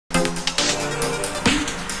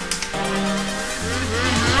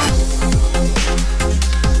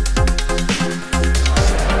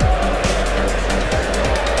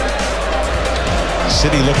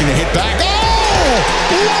City looking to hit back. Oh!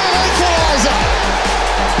 What an equaliser!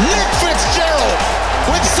 Nick Fitzgerald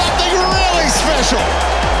with something really special.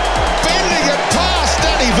 Bending it past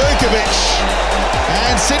Danny Vukovic.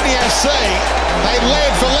 And Sydney FC, they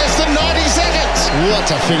led for less than 90 seconds. What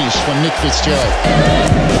a finish from Nick Fitzgerald.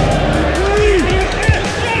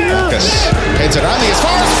 Marcus heads it only as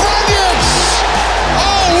far as Franyards.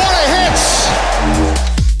 Oh, what a hit!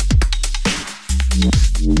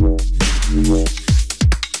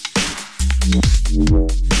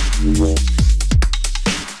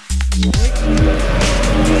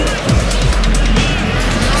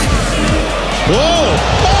 Whoa!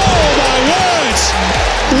 Oh my words!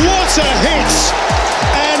 What a hit!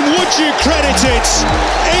 And would you credit it?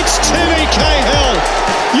 It's Timmy Cahill.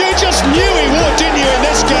 You just knew he would, didn't you, in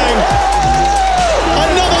this game?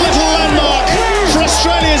 Another little landmark for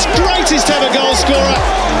Australia's greatest ever goal scorer.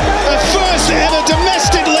 A first ever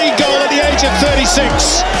domestic league goal at the age of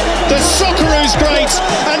 36. The Socceroos great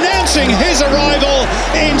announcing his arrival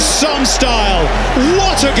in some style.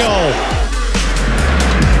 What a goal!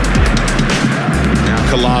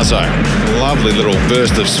 Colazo, lovely little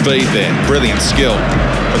burst of speed there. Brilliant skill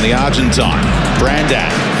from the Argentine. Brandan,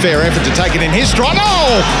 fair effort to take it in his stride.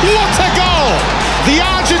 Oh, what a goal! The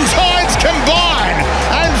Argentines combine,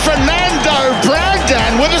 and Fernando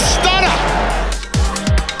Brandan with a stunner.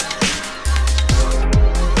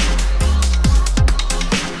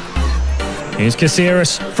 Here's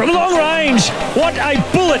Caceres from long range. What a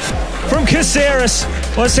bullet from Caceres.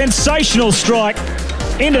 What a sensational strike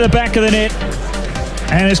into the back of the net.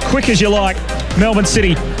 And as quick as you like, Melbourne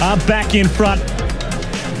City are back in front.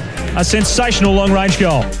 A sensational long-range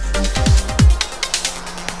goal.